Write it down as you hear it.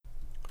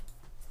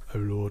O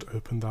Lord,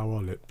 open thou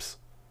our lips,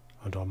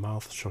 and our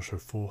mouth shall show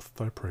forth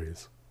thy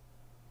praise.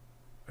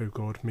 O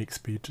God, make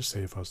speed to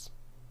save us.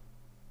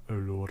 O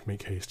Lord,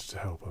 make haste to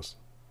help us.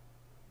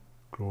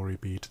 Glory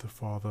be to the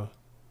Father,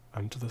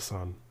 and to the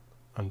Son,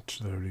 and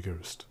to the Holy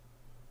Ghost,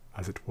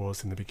 as it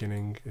was in the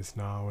beginning, is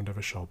now, and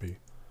ever shall be,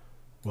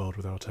 world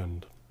without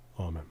end.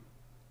 Amen.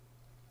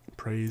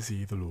 Praise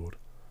ye the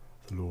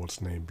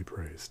Lord's name be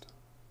praised.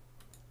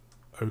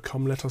 O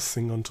come, let us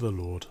sing unto the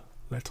Lord,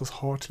 let us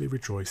heartily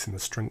rejoice in the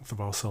strength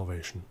of our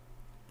salvation.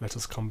 Let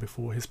us come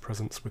before his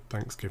presence with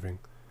thanksgiving,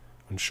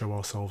 and show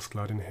ourselves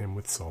glad in him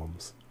with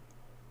psalms.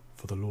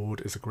 For the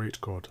Lord is a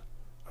great God,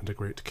 and a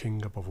great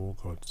King above all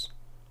gods.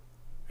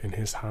 In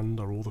his hand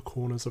are all the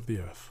corners of the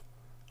earth,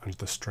 and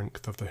the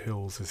strength of the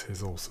hills is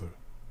his also.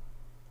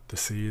 The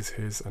sea is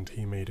his, and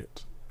he made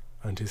it,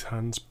 and his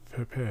hands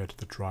prepared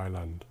the dry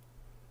land.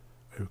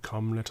 O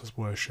come, let us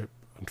worship,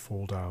 and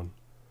fall down,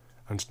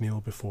 and kneel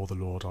before the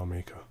Lord our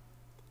Maker.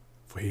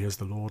 For he is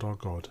the Lord our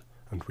God,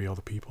 and we are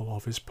the people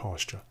of his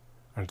pasture,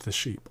 and the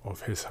sheep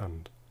of his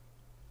hand.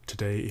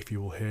 Today, if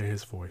you will hear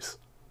his voice,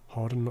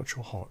 harden not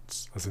your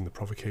hearts, as in the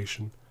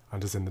provocation,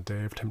 and as in the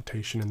day of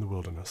temptation in the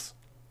wilderness,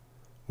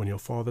 when your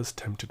fathers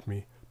tempted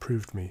me,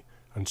 proved me,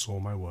 and saw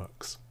my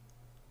works.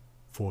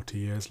 40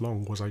 years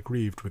long was I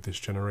grieved with this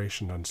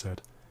generation, and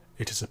said,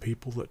 It is a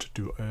people that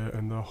do err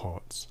in their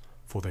hearts,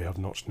 for they have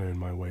not known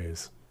my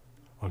ways,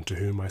 unto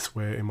whom I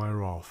swear in my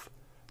wrath,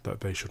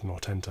 that they should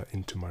not enter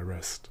into my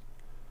rest.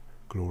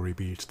 Glory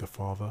be to the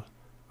Father,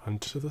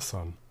 and to the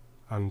Son,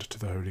 and to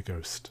the Holy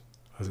Ghost,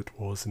 as it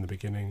was in the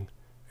beginning,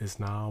 is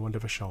now, and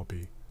ever shall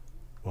be,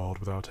 world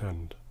without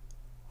end.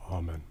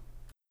 Amen.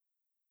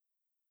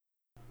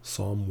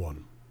 Psalm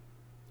 1.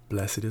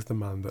 Blessed is the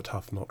man that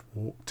hath not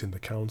walked in the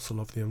counsel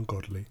of the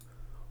ungodly,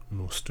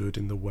 nor stood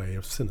in the way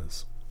of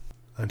sinners,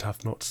 and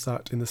hath not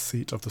sat in the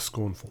seat of the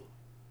scornful.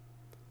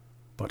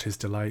 But his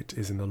delight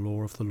is in the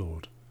law of the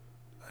Lord,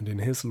 and in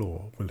his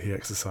law will he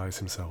exercise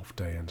himself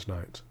day and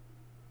night.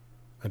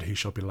 And he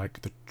shall be like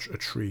a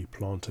tree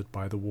planted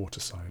by the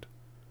waterside,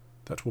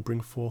 that will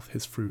bring forth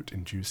his fruit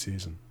in due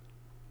season.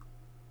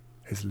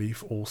 His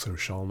leaf also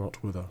shall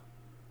not wither,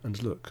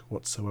 and look,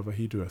 whatsoever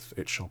he doeth,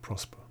 it shall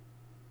prosper.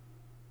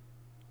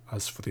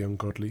 As for the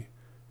ungodly,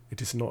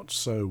 it is not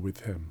so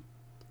with him,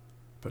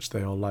 but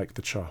they are like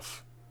the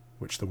chaff,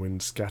 which the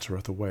wind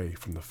scattereth away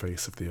from the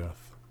face of the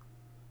earth.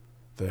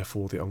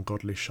 Therefore the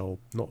ungodly shall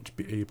not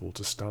be able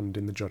to stand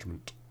in the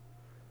judgment,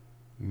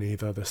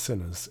 neither the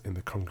sinners in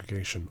the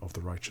congregation of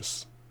the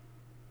righteous.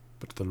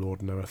 But the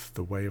Lord knoweth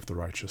the way of the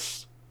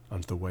righteous,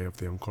 and the way of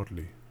the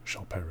ungodly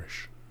shall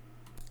perish.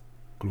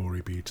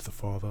 Glory be to the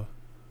Father,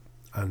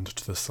 and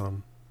to the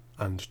Son,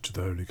 and to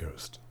the Holy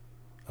Ghost,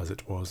 as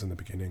it was in the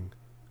beginning,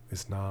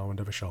 is now, and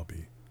ever shall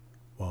be,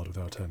 world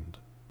without end.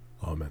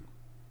 Amen.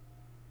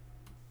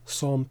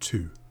 Psalm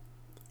 2.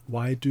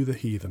 Why do the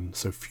heathen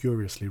so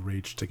furiously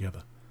rage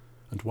together,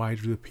 and why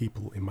do the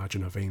people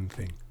imagine a vain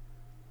thing?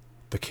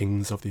 The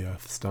kings of the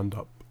earth stand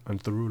up, and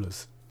the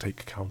rulers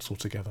take counsel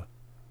together,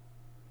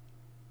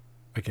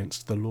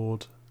 against the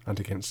Lord and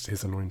against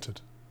his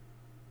anointed.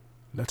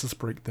 Let us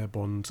break their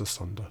bonds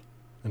asunder,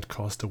 and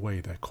cast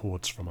away their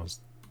cords from us.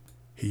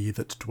 He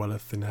that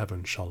dwelleth in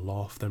heaven shall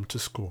laugh them to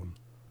scorn,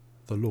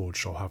 the Lord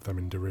shall have them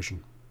in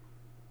derision.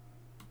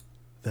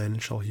 Then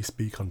shall he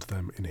speak unto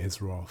them in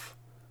his wrath,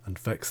 and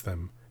vex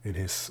them in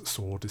his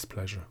sore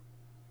displeasure.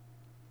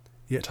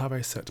 Yet have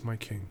I set my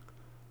King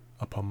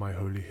upon my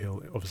holy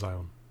hill of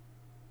Zion.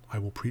 I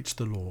will preach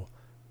the law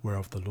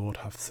whereof the Lord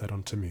hath said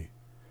unto me,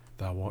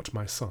 Thou art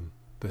my son,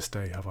 this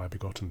day have I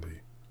begotten thee.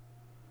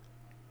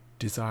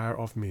 Desire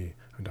of me,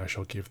 and I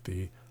shall give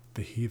thee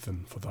the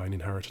heathen for thine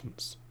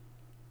inheritance,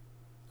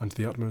 and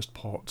the utmost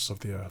parts of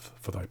the earth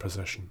for thy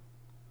possession.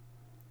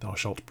 Thou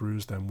shalt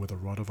bruise them with a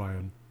rod of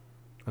iron,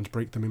 and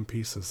break them in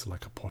pieces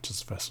like a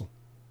potter's vessel.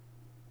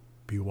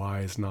 Be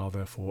wise now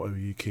therefore, O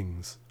ye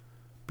kings,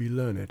 be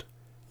learned,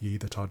 ye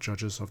that are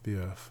judges of the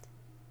earth.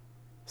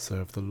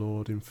 Serve the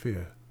Lord in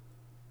fear,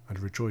 and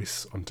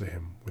rejoice unto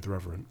him with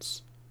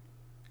reverence.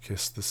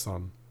 Kiss the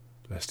Son,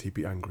 lest he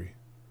be angry,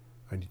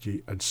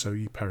 and so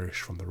ye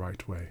perish from the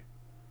right way.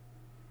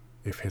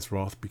 If his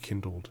wrath be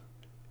kindled,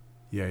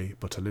 yea,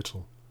 but a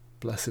little,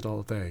 blessed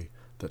are they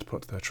that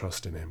put their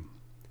trust in him.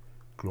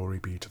 Glory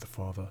be to the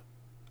Father,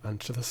 and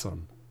to the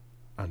Son,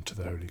 and to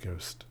the Holy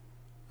Ghost,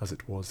 as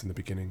it was in the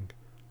beginning,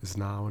 is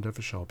now, and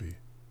ever shall be,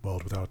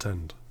 world without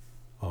end.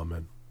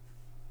 Amen.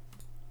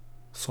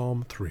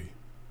 Psalm 3.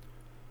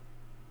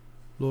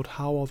 Lord,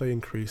 how are they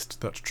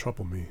increased that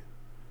trouble me?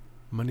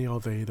 Many are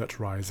they that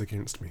rise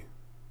against me.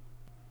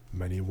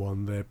 Many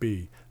one there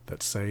be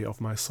that say of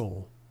my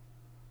soul,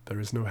 There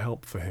is no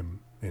help for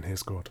him in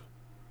his God.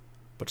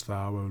 But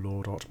thou, O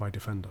Lord, art my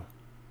defender.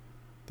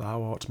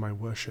 Thou art my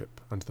worship,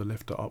 and the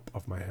lifter up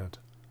of my head.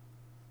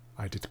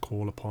 I did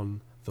call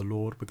upon the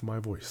Lord with my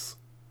voice,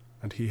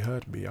 and he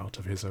heard me out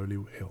of his holy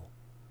hill.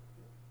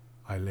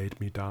 I laid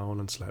me down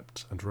and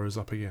slept, and rose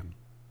up again,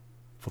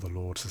 for the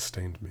Lord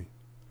sustained me.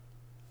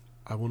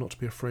 I will not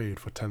be afraid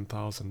for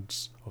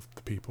 10,000s of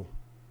the people.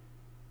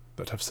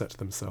 that have set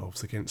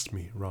themselves against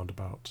me round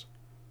about.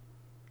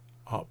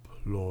 Up,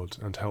 Lord,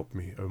 and help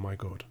me, O my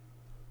God,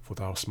 for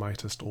thou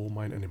smitest all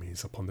mine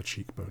enemies upon the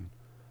cheekbone,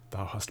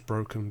 thou hast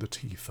broken the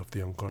teeth of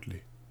the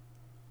ungodly.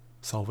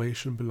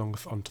 Salvation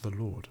belongeth unto the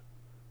Lord,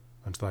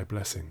 and thy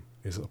blessing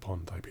is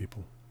upon thy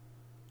people.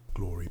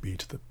 Glory be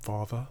to the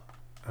Father,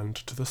 and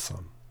to the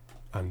Son,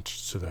 and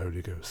to the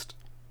Holy Ghost,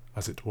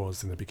 as it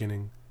was in the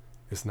beginning,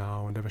 is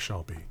now, and ever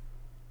shall be,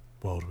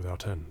 world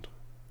without end.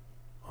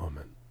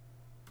 Amen.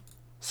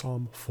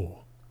 Psalm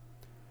 4.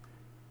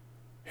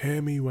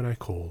 Hear me when I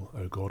call,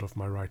 O God of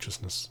my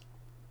righteousness.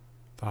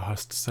 Thou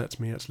hast set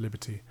me at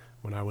liberty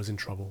when I was in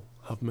trouble.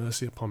 Have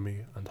mercy upon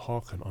me, and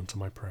hearken unto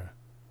my prayer.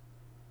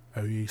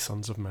 O ye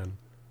sons of men,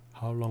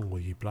 how long will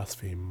ye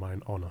blaspheme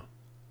mine honour,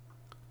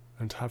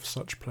 and have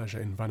such pleasure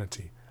in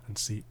vanity, and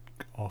seek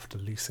after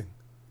leasing?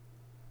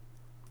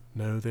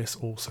 Know this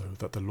also,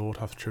 that the Lord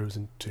hath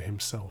chosen to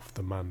himself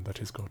the man that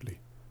is godly.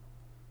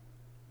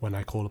 When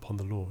I call upon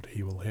the Lord,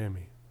 he will hear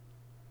me.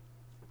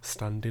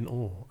 Stand in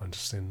awe, and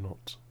sin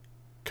not.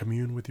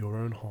 Commune with your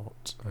own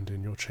heart, and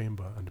in your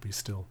chamber, and be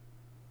still.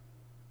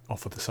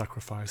 Offer the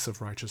sacrifice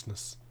of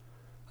righteousness,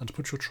 and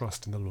put your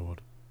trust in the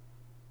Lord.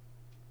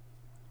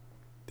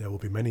 There will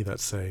be many that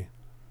say,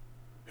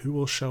 Who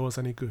will show us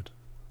any good?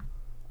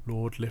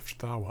 Lord, lift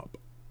thou up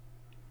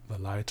the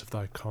light of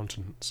thy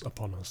countenance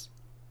upon us.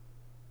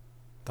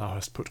 Thou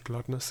hast put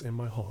gladness in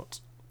my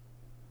heart,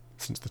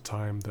 since the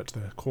time that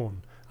their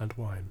corn and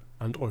wine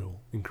and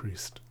oil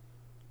increased.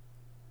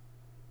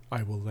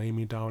 I will lay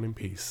me down in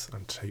peace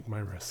and take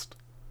my rest,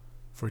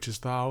 for it is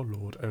thou,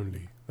 Lord,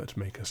 only that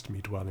makest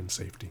me dwell in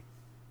safety.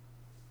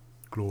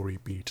 Glory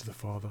be to the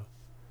Father,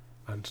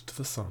 and to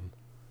the Son,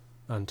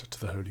 and to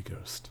the Holy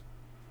Ghost,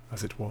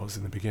 as it was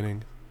in the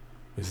beginning,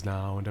 is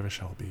now, and ever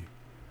shall be,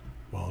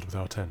 world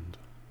without end.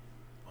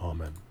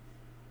 Amen.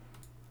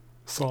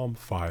 Psalm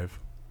 5.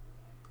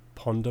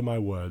 Ponder my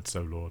words,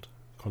 O Lord,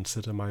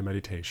 consider my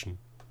meditation.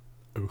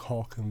 O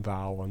hearken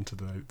thou unto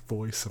the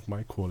voice of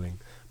my calling,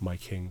 my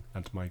King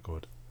and my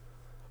God.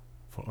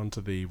 For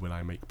unto thee will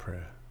I make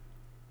prayer.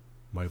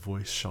 My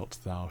voice shalt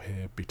thou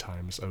hear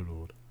betimes, O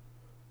Lord.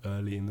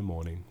 Early in the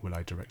morning will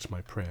I direct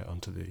my prayer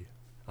unto thee,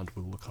 and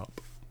will look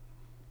up.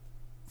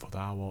 For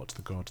thou art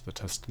the God that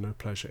hast no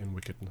pleasure in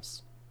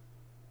wickedness,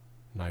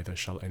 neither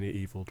shall any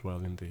evil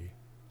dwell in thee.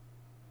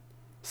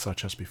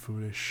 Such as be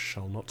foolish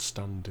shall not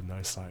stand in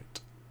thy sight,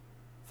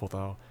 for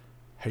thou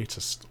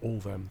hatest all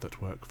them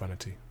that work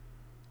vanity.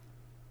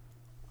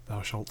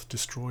 Thou shalt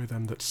destroy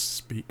them that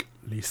speak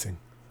leasing.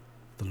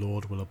 The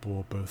Lord will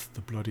abhor both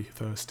the bloody,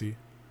 thirsty,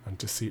 and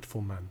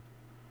deceitful man.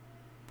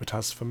 But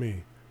as for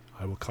me,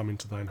 I will come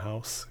into thine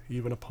house,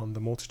 even upon the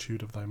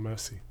multitude of thy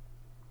mercy.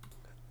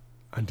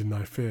 And in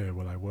thy fear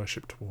will I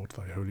worship toward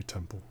thy holy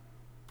temple.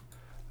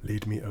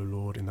 Lead me, O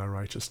Lord, in thy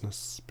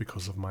righteousness,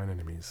 because of mine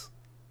enemies.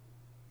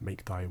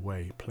 Make thy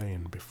way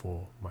plain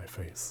before my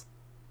face.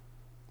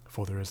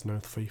 For there is no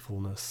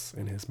faithfulness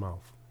in his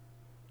mouth.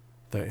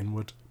 Their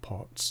inward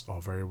parts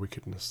are very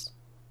wickedness.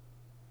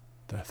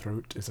 Their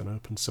throat is an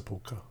open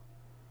sepulchre.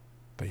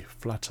 They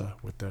flatter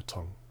with their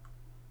tongue.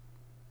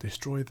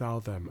 Destroy thou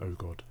them, O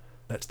God.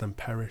 Let them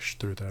perish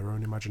through their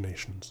own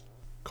imaginations.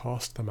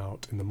 Cast them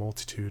out in the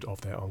multitude of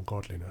their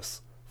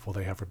ungodliness, for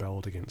they have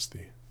rebelled against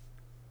thee.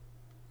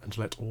 And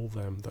let all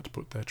them that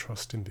put their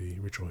trust in thee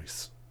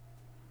rejoice.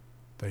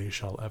 They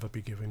shall ever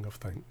be giving of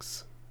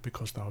thanks,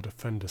 because thou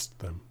defendest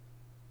them.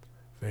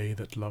 They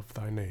that love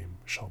thy name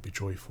shall be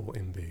joyful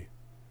in thee.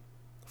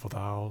 For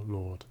thou,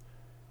 Lord,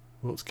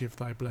 wilt give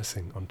thy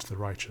blessing unto the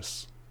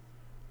righteous,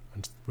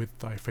 and with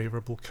thy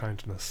favourable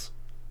kindness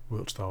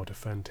wilt thou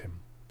defend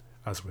him,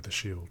 as with a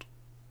shield.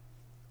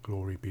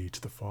 Glory be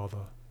to the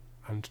Father,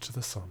 and to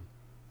the Son,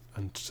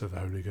 and to the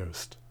Holy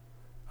Ghost,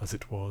 as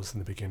it was in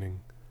the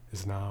beginning,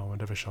 is now,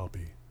 and ever shall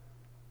be,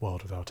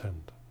 world without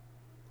end.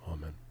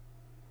 Amen.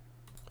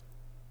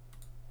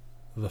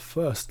 The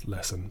first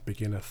lesson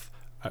beginneth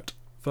at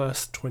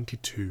verse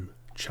 22,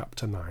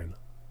 chapter 9,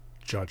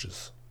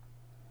 Judges.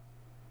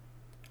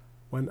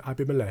 When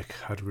Abimelech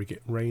had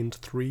reigned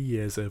 3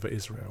 years over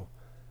Israel,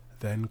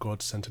 then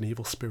God sent an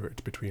evil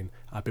spirit between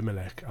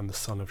Abimelech and the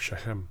son of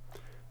Shechem,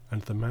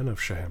 and the men of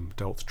Shechem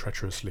dealt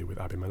treacherously with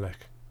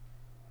Abimelech,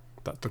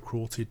 that the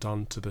cruelty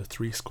done to the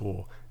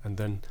 60 and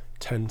then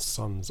 10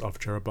 sons of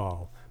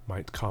Jerubbaal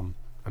might come,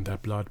 and their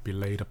blood be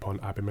laid upon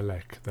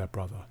Abimelech their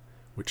brother,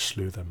 which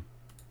slew them,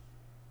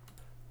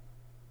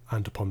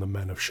 and upon the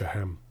men of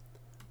Shechem,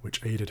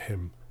 which aided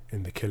him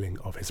in the killing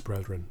of his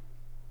brethren.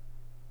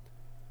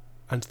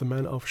 And the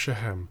men of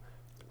Shechem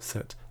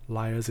set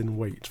liers in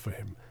wait for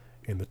him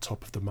in the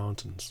top of the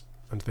mountains,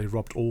 and they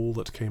robbed all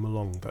that came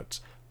along that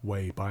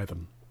way by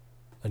them.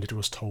 And it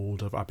was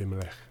told of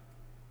Abimelech.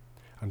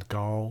 And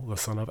Gaal the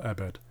son of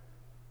Ebed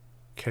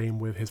came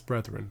with his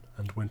brethren,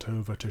 and went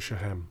over to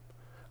Shechem,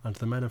 and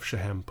the men of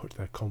Shechem put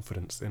their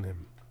confidence in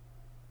him.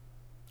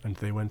 And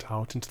they went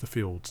out into the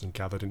fields, and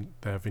gathered in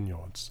their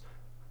vineyards,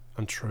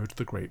 and trode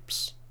the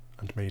grapes,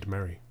 and made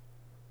merry,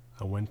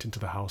 and went into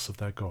the house of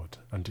their God,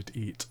 and did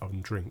eat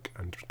and drink,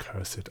 and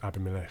cursed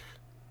Abimelech.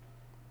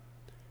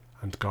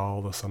 And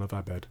Gaal the son of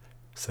Ebed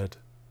said,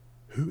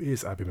 Who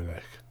is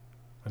Abimelech,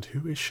 and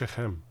who is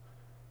Shechem,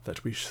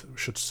 that we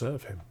should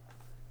serve him?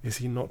 Is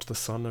he not the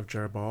son of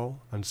Jerubbaal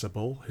and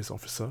Zebul his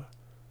officer?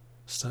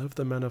 Serve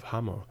the men of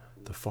Hamor,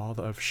 the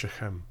father of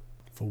Shechem,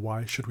 for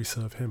why should we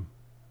serve him?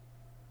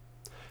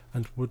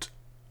 And would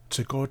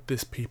to God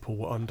this people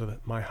were under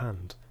my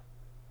hand,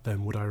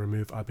 then would I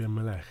remove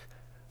Abimelech.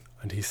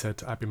 And he said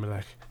to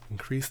Abimelech,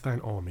 Increase thine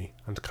army,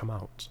 and come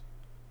out.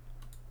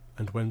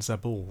 And when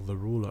Zebul, the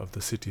ruler of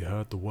the city,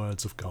 heard the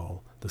words of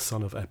Gaal, the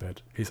son of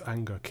Ebed, his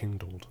anger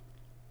kindled.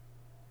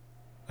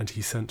 And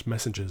he sent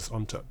messengers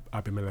unto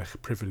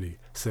Abimelech privily,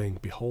 saying,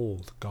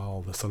 Behold,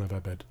 Gaal the son of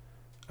Ebed,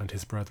 and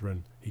his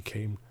brethren, he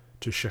came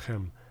to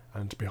Shechem,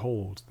 and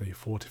behold, they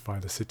fortify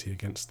the city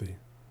against thee.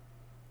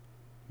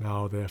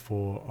 Now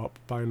therefore up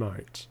by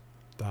night,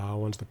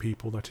 thou and the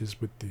people that is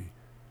with thee,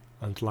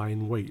 and lie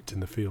in wait in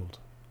the field.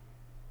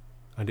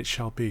 And it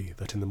shall be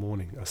that in the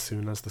morning, as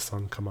soon as the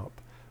sun come up,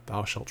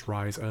 thou shalt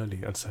rise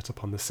early and set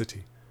upon the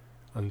city,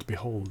 and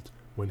behold,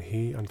 when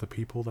he and the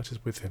people that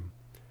is with him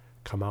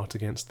come out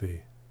against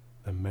thee,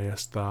 then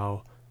mayest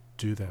thou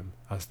do them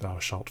as thou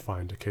shalt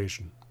find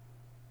occasion.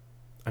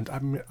 And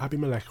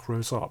Abimelech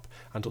rose up,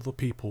 and all the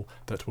people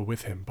that were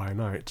with him by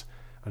night,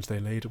 and they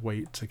laid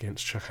wait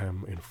against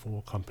Shechem in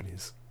 4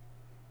 companies.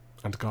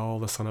 And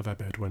Gaal the son of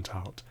Ebed went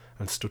out,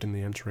 and stood in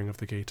the entering of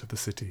the gate of the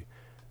city,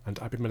 and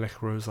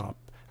Abimelech rose up,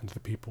 and the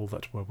people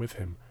that were with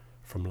him,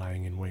 from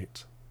lying in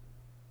wait.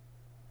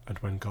 And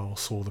when Gaal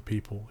saw the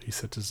people, he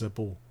said to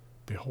Zebul,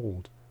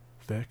 Behold,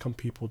 there come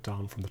people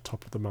down from the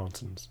top of the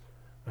mountains.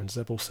 And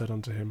Zebul said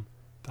unto him,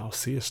 Thou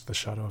seest the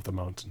shadow of the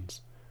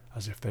mountains,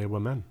 as if they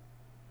were men.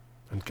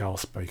 And Gaal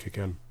spake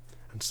again,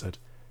 and said,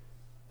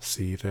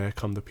 See, there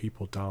come the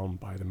people down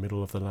by the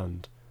middle of the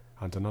land,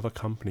 and another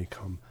company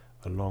come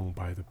along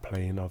by the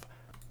plain of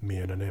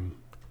Meonanim.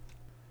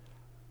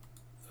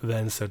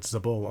 Then said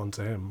Zebul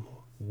unto him,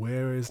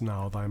 Where is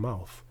now thy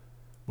mouth,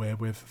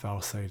 wherewith thou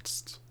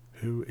saidst,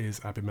 Who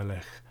is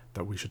Abimelech,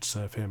 that we should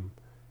serve him?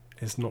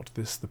 Is not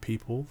this the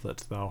people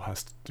that thou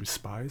hast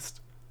despised?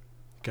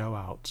 Go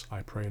out,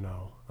 I pray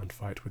now, and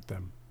fight with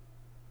them.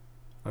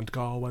 And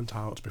Gaal went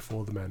out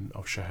before the men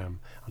of Shechem,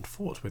 and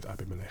fought with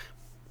Abimelech.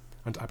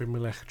 And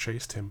Abimelech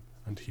chased him,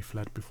 and he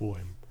fled before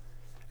him.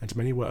 And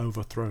many were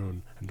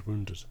overthrown and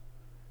wounded,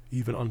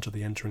 even unto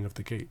the entering of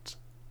the gate.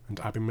 And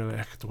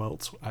Abimelech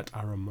dwelt at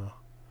Aramah.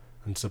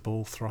 And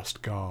Zebul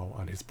thrust Gaal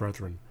and his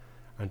brethren,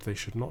 and they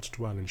should not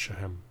dwell in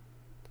Shechem.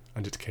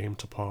 And it came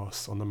to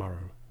pass on the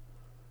morrow,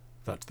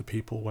 that the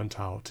people went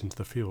out into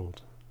the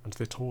field, and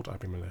they told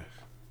Abimelech.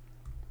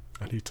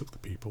 And he took the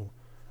people,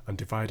 and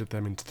divided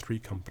them into 3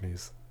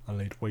 companies, and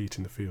laid wait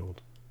in the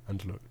field,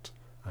 and looked,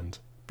 and,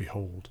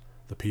 behold,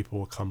 the people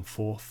were come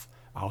forth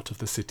out of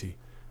the city,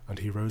 and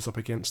he rose up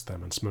against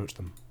them, and smote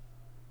them.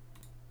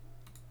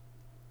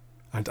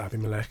 And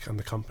Abimelech and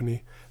the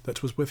company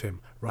that was with him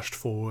rushed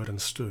forward,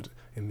 and stood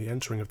in the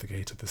entering of the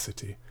gate of the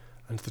city,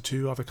 and the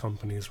 2 other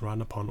companies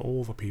ran upon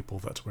all the people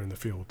that were in the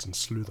fields, and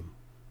slew them.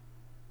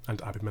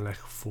 And Abimelech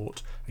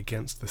fought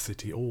against the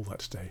city all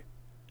that day.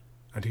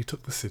 And he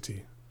took the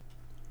city,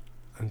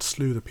 and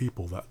slew the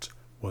people that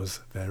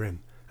was therein,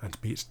 and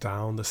beat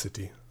down the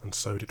city, and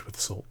sowed it with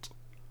salt.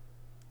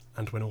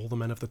 And when all the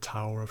men of the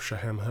tower of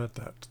Shechem heard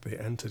that, they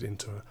entered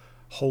into a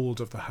hold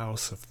of the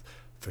house of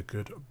the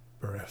good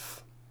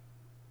Berith.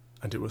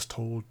 And it was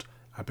told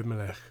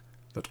Abimelech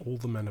that all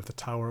the men of the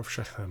tower of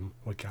Shechem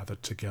were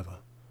gathered together.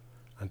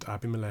 And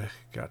Abimelech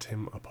gat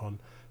him upon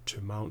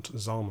to Mount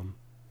Zalmon,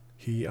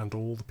 he and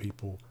all the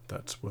people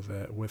that were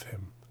there with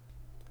him.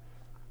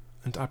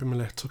 And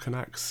Abimelech took an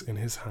axe in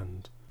his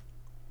hand,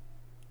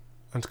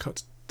 and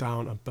cut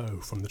down a bow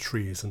from the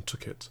trees, and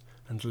took it,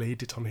 and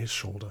laid it on his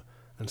shoulder,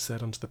 and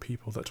said unto the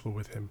people that were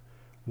with him,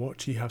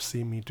 What ye have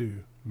seen me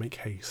do, make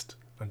haste,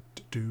 and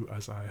do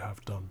as I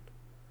have done.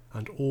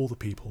 And all the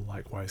people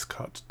likewise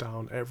cut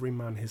down every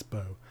man his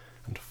bow,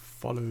 and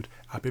followed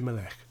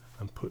Abimelech,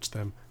 and put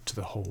them to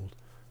the hold,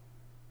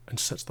 and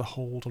set the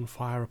hold on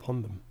fire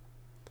upon them,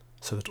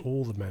 so that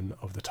all the men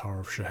of the tower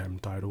of Shechem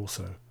died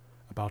also,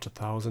 about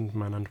 1,000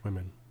 men and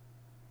women.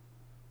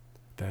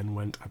 Then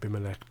went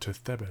Abimelech to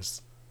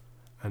Thebez,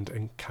 and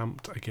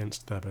encamped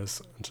against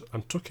Thebez,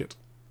 and took it.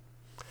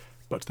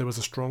 But there was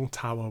a strong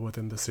tower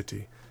within the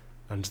city,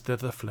 and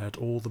thither fled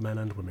all the men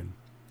and women,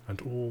 and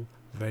all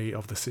they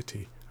of the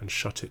city, and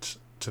shut it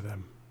to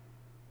them,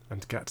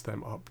 and gat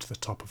them up to the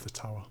top of the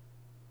tower.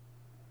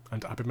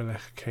 And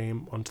Abimelech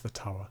came unto the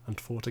tower, and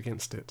fought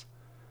against it,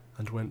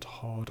 and went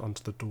hard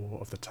unto the door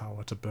of the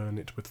tower to burn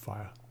it with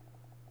fire.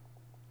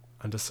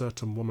 And a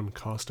certain woman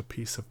cast a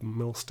piece of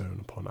millstone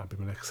upon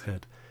Abimelech's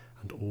head,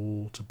 and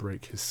all to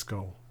break his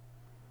skull.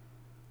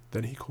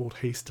 Then he called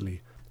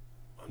hastily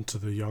unto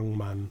the young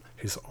man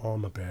his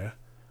armour-bearer,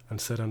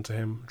 and said unto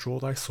him, Draw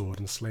thy sword,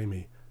 and slay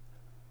me,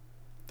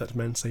 that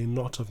men say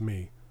not of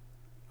me,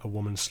 A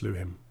woman slew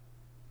him.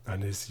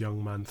 And his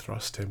young man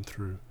thrust him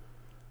through,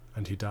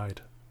 and he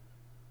died.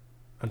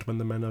 And when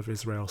the men of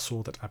Israel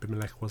saw that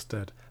Abimelech was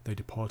dead, they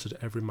departed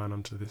every man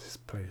unto his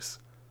place.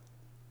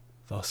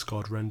 Thus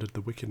God rendered the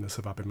wickedness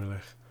of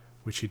Abimelech,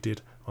 which he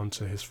did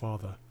unto his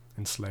father,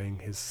 in slaying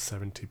his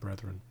 70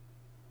 brethren.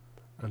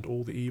 And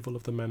all the evil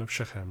of the men of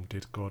Shechem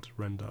did God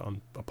render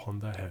upon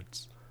their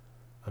heads,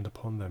 and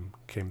upon them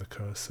came the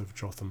curse of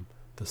Jotham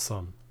the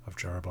son of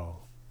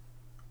Jerubbaal.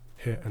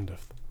 Here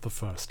endeth the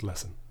first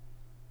lesson.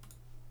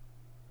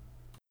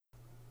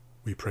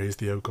 We praise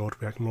thee, O God,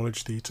 we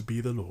acknowledge thee to be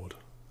the Lord.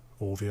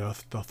 All the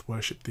earth doth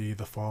worship thee,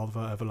 the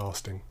Father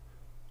everlasting.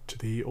 To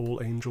thee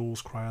all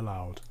angels cry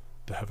aloud,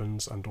 the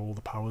heavens and all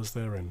the powers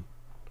therein.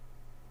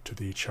 To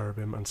thee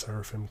cherubim and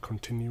seraphim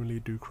continually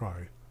do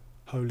cry,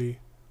 Holy,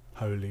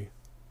 holy,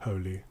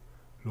 holy,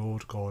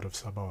 Lord God of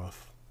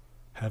Sabaoth.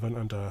 Heaven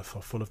and earth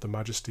are full of the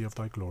majesty of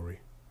thy glory.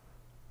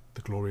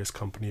 The glorious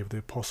company of the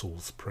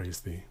apostles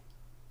praise thee.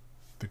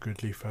 The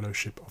goodly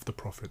fellowship of the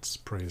prophets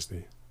praise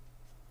thee.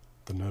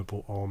 The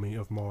noble army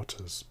of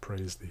martyrs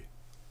praise thee.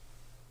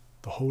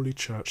 The holy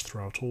church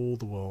throughout all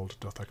the world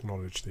doth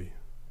acknowledge thee,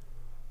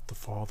 the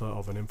Father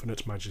of an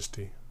infinite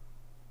majesty,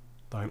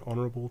 thine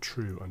honourable,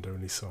 true, and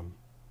only Son,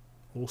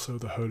 also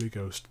the Holy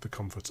Ghost, the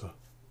Comforter.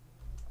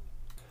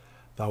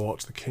 Thou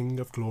art the King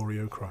of glory,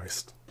 O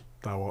Christ,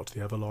 thou art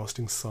the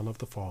everlasting Son of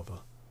the Father.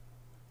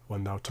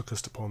 When thou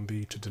tookest upon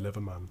thee to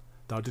deliver man,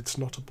 thou didst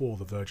not abhor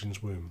the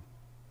Virgin's womb.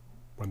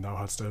 When thou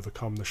hadst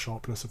overcome the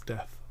sharpness of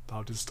death,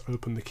 thou didst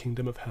open the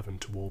kingdom of heaven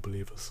to all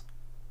believers.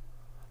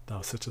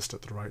 Thou sittest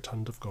at the right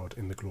hand of God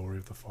in the glory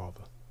of the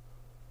Father.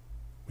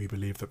 We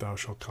believe that thou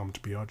shalt come to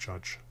be our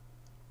judge.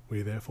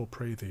 We therefore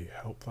pray thee,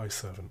 help thy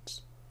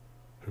servants,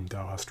 whom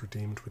thou hast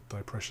redeemed with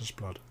thy precious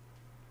blood.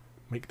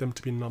 Make them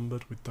to be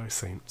numbered with thy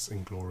saints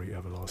in glory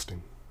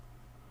everlasting.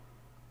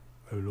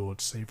 O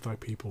Lord, save thy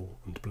people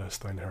and bless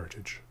thine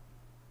heritage.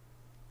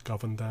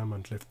 Govern them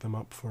and lift them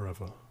up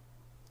forever.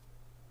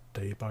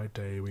 Day by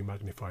day we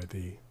magnify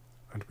thee,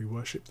 and we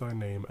worship thy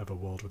name ever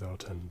world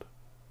without end.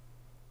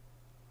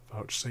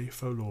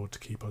 Vouchsafe, O Lord, to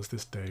keep us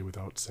this day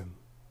without sin.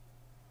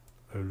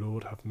 O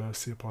Lord, have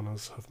mercy upon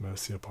us, have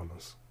mercy upon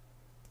us.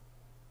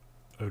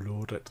 O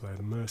Lord, let thy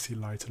mercy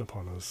lighten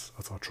upon us,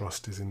 as our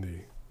trust is in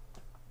thee.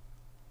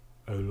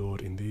 O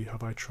Lord, in thee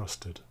have I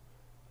trusted,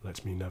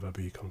 let me never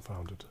be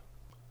confounded.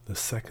 The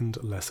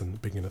second lesson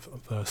beginneth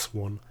at verse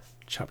 1,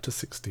 chapter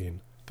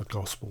 16, the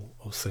Gospel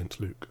of St.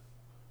 Luke.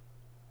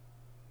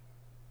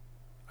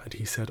 And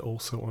he said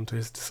also unto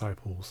his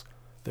disciples,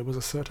 There was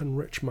a certain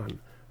rich man,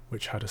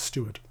 which had a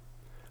steward,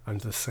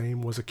 and the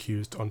same was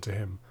accused unto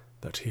him,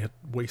 that he had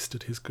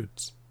wasted his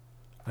goods.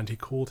 And he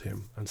called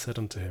him, and said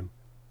unto him,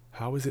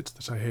 How is it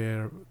that I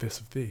hear this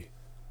of thee?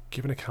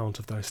 Give an account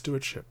of thy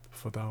stewardship,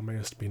 for thou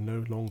mayest be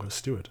no longer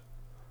steward.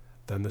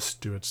 Then the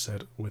steward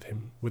said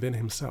within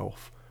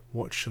himself,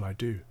 What shall I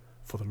do?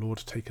 For the Lord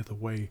taketh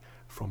away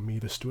from me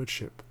the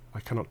stewardship. I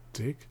cannot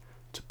dig,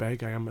 to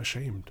beg I am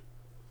ashamed.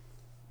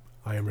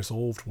 I am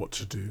resolved what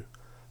to do,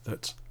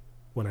 that,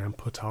 when I am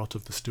put out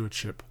of the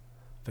stewardship,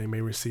 they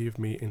may receive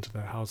me into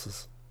their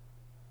houses.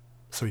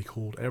 So he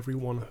called every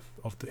one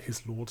of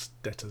his lord's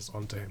debtors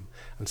unto him,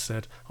 and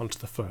said unto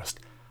the first,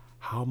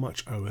 How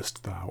much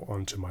owest thou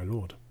unto my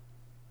lord?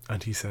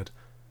 And he said,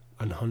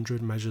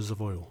 100 measures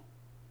of oil.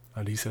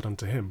 And he said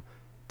unto him,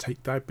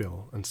 Take thy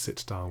bill, and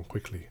sit down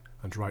quickly,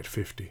 and write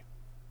 50.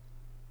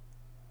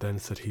 Then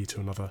said he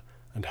to another,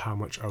 And how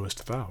much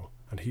owest thou?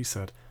 And he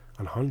said,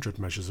 100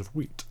 measures of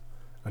wheat.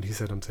 And he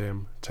said unto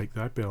him, Take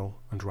thy bill,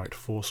 and write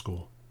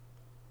 80.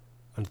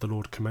 And the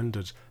Lord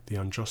commended the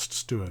unjust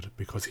steward,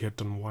 because he had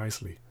done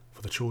wisely,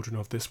 for the children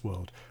of this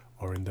world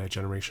are in their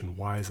generation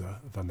wiser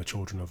than the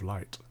children of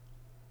light.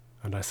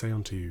 And I say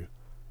unto you,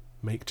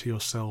 Make to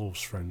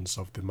yourselves friends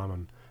of the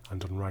mammon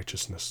and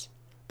unrighteousness,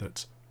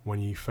 that, when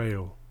ye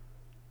fail,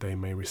 they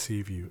may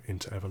receive you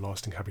into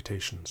everlasting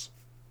habitations.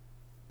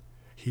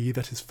 He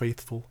that is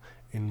faithful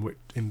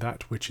in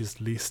that which is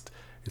least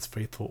is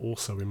faithful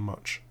also in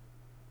much,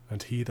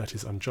 and he that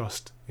is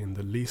unjust in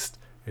the least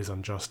is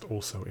unjust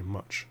also in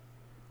much.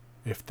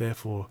 If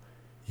therefore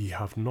ye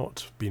have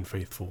not been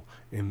faithful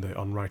in the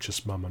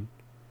unrighteous mammon,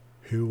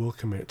 who will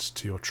commit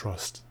to your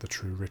trust the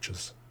true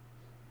riches?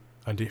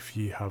 And if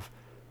ye have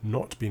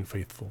not been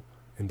faithful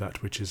in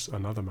that which is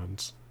another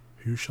man's,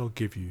 who shall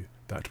give you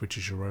that which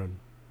is your own?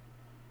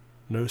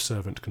 No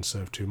servant can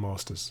serve two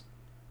masters,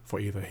 for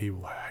either he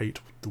will hate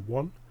the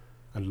one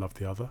and love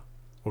the other,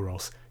 or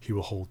else he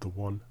will hold the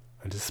one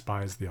and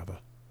despise the other.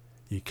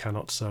 Ye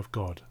cannot serve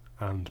God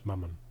and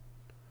mammon.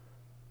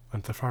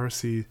 And the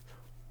Pharisees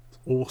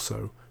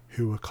also,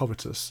 who were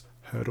covetous,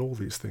 heard all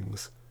these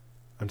things,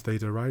 and they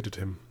derided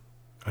him.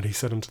 And he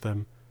said unto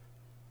them,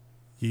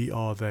 Ye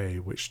are they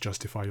which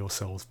justify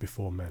yourselves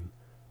before men,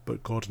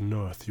 but God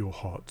knoweth your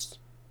hearts.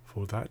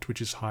 For that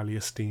which is highly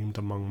esteemed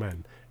among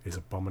men is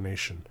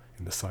abomination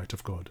in the sight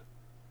of God.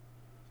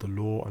 The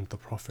law and the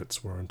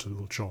prophets were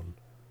until John.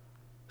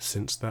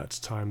 Since that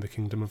time the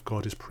kingdom of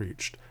God is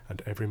preached,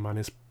 and every man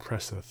is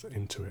presseth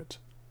into it.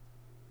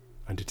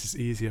 And it is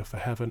easier for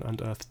heaven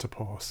and earth to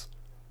pass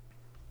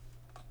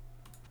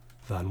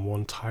than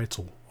one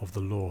title of the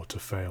law to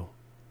fail.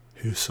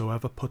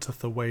 Whosoever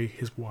putteth away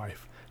his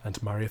wife,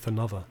 and marrieth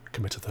another,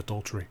 committeth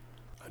adultery.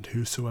 And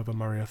whosoever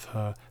marrieth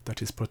her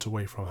that is put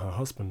away from her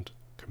husband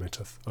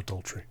committeth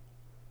adultery.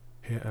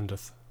 Here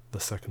endeth the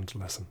second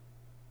lesson.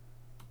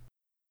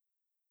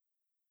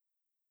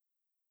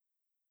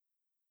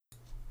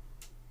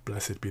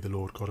 Blessed be the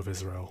Lord God of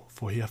Israel,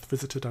 for he hath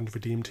visited and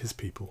redeemed his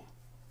people,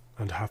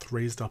 and hath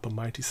raised up a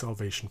mighty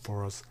salvation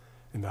for us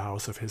in the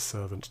house of his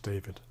servant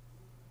David,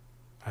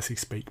 as he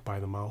spake by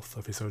the mouth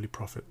of his holy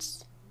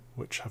prophets,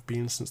 which have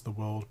been since the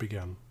world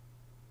began,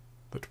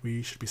 that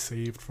we should be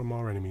saved from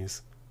our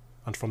enemies,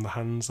 and from the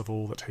hands of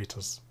all that hate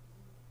us,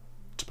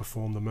 to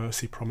perform the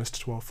mercy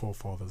promised to our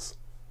forefathers,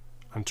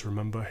 and to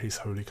remember his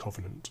holy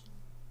covenant,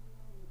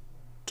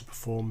 to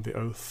perform the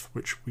oath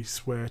which we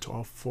sware to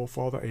our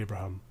forefather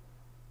Abraham,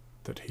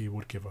 that he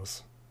would give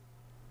us,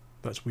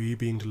 that we,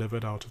 being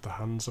delivered out of the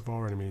hands of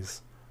our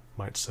enemies,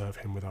 might serve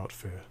him without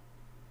fear,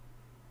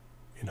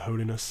 in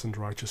holiness and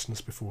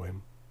righteousness before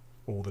him,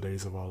 all the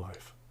days of our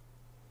life.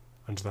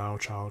 And thou,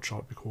 child,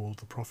 shalt be called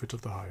the prophet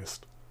of the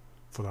highest,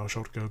 for thou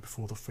shalt go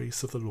before the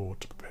face of the Lord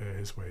to prepare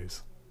his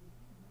ways,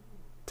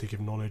 to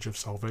give knowledge of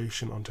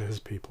salvation unto his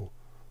people,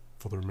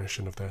 for the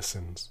remission of their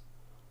sins,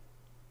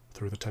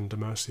 through the tender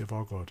mercy of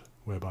our God,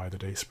 whereby the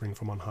dayspring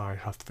from on high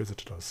hath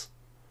visited us,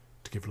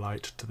 to give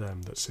light to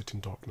them that sit in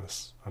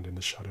darkness and in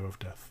the shadow of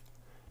death,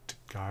 to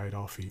guide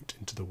our feet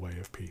into the way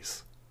of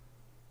peace.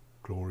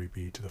 Glory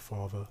be to the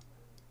Father,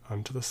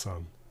 and to the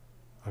Son,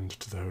 and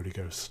to the Holy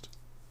Ghost,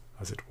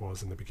 as it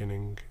was in the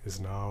beginning, is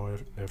now,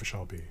 and ever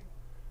shall be,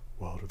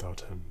 world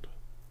without end.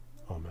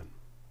 Amen.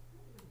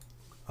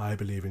 I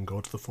believe in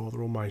God the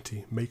Father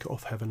Almighty, maker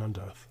of heaven and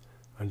earth,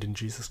 and in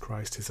Jesus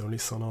Christ his only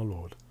Son our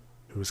Lord,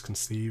 who was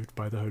conceived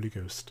by the Holy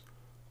Ghost,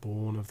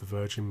 born of the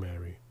Virgin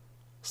Mary,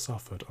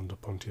 suffered under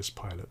Pontius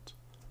Pilate,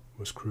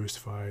 was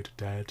crucified,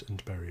 dead,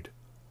 and buried.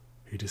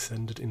 He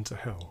descended into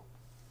hell.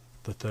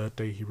 The third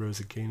day he rose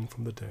again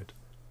from the dead.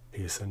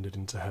 He ascended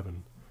into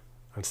heaven,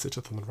 and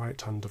sitteth on the right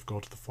hand of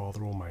God the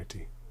Father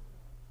Almighty.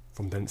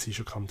 From thence he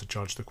shall come to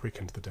judge the quick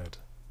and the dead.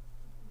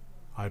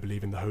 I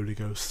believe in the Holy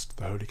Ghost,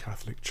 the Holy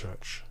Catholic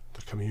Church,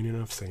 the communion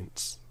of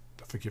saints,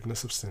 the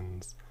forgiveness of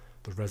sins,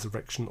 the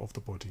resurrection of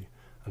the body,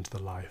 and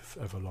the life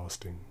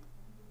everlasting.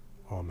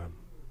 Amen.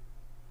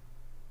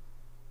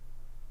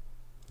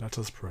 Let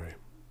us pray.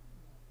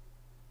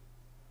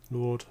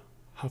 Lord,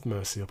 have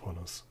mercy upon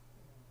us.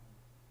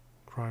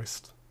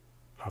 Christ,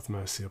 have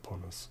mercy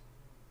upon us.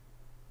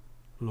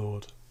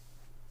 Lord,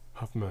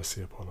 have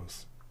mercy upon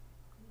us.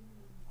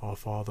 Our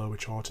Father,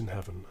 which art in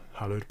heaven,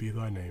 hallowed be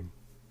thy name.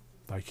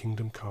 Thy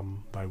kingdom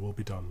come, thy will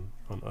be done,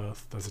 on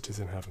earth as it is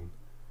in heaven.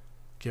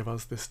 Give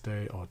us this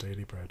day our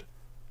daily bread,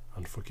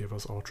 and forgive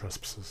us our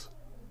trespasses,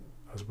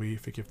 as we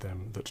forgive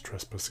them that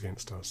trespass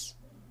against us.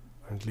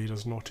 And lead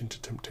us not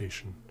into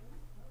temptation,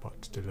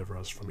 but deliver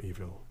us from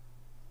evil.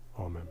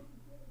 Amen.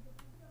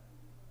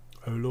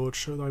 O Lord,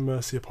 show thy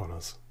mercy upon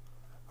us,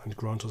 and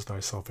grant us thy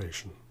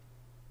salvation.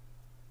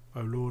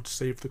 O Lord,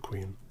 save the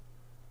Queen,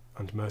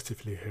 and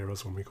mercifully hear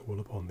us when we call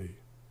upon thee.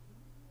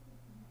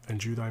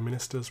 Endue thy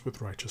ministers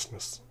with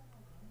righteousness,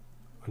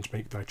 and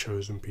make thy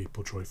chosen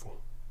people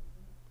joyful.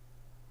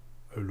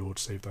 O Lord,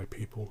 save thy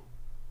people,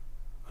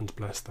 and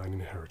bless thine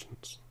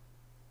inheritance.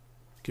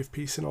 Give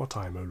peace in our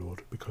time, O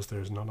Lord, because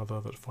there is none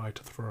other that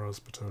fighteth for us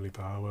but only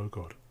thou, O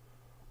God.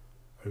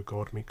 O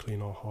God, make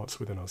clean our hearts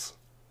within us,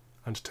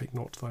 and take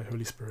not thy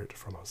Holy Spirit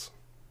from us.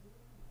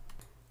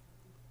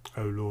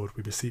 O Lord,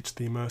 we beseech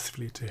thee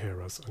mercifully to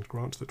hear us, and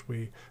grant that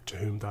we, to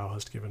whom thou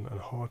hast given an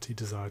hearty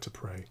desire to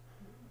pray,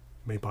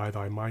 may by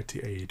thy mighty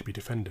aid be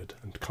defended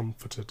and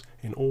comforted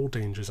in all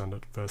dangers and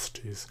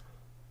adversities,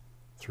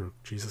 through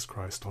Jesus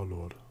Christ our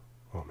Lord.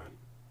 Amen.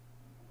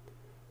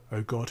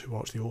 O God, who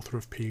art the author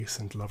of peace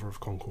and lover of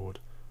concord,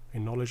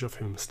 in knowledge of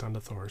whom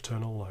standeth our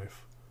eternal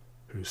life,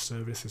 whose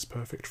service is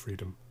perfect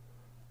freedom,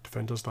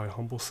 defend us thy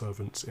humble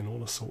servants in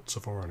all assaults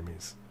of our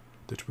enemies,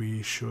 that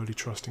we, surely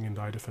trusting in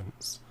thy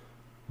defence,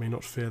 may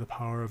not fear the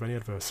power of any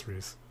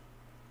adversaries,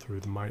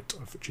 through the might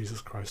of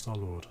Jesus Christ our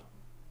Lord.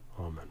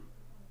 Amen.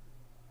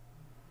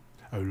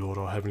 O Lord,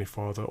 our heavenly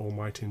Father,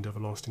 almighty and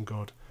everlasting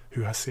God,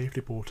 who hast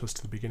safely brought us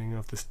to the beginning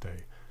of this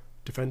day,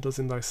 defend us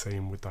in thy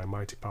same with thy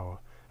mighty power,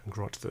 and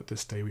grant that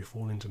this day we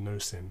fall into no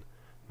sin,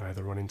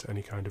 neither run into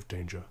any kind of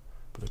danger,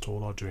 but that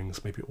all our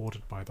doings may be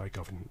ordered by thy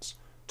governance,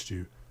 to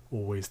do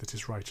always that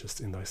is righteous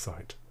in thy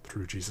sight,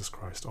 through Jesus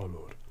Christ our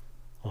Lord.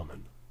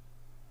 Amen.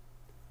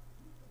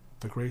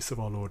 The grace of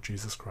our Lord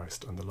Jesus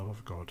Christ, and the love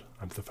of God,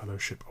 and the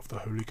fellowship of the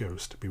Holy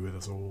Ghost be with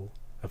us all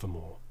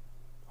evermore.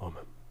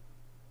 Amen.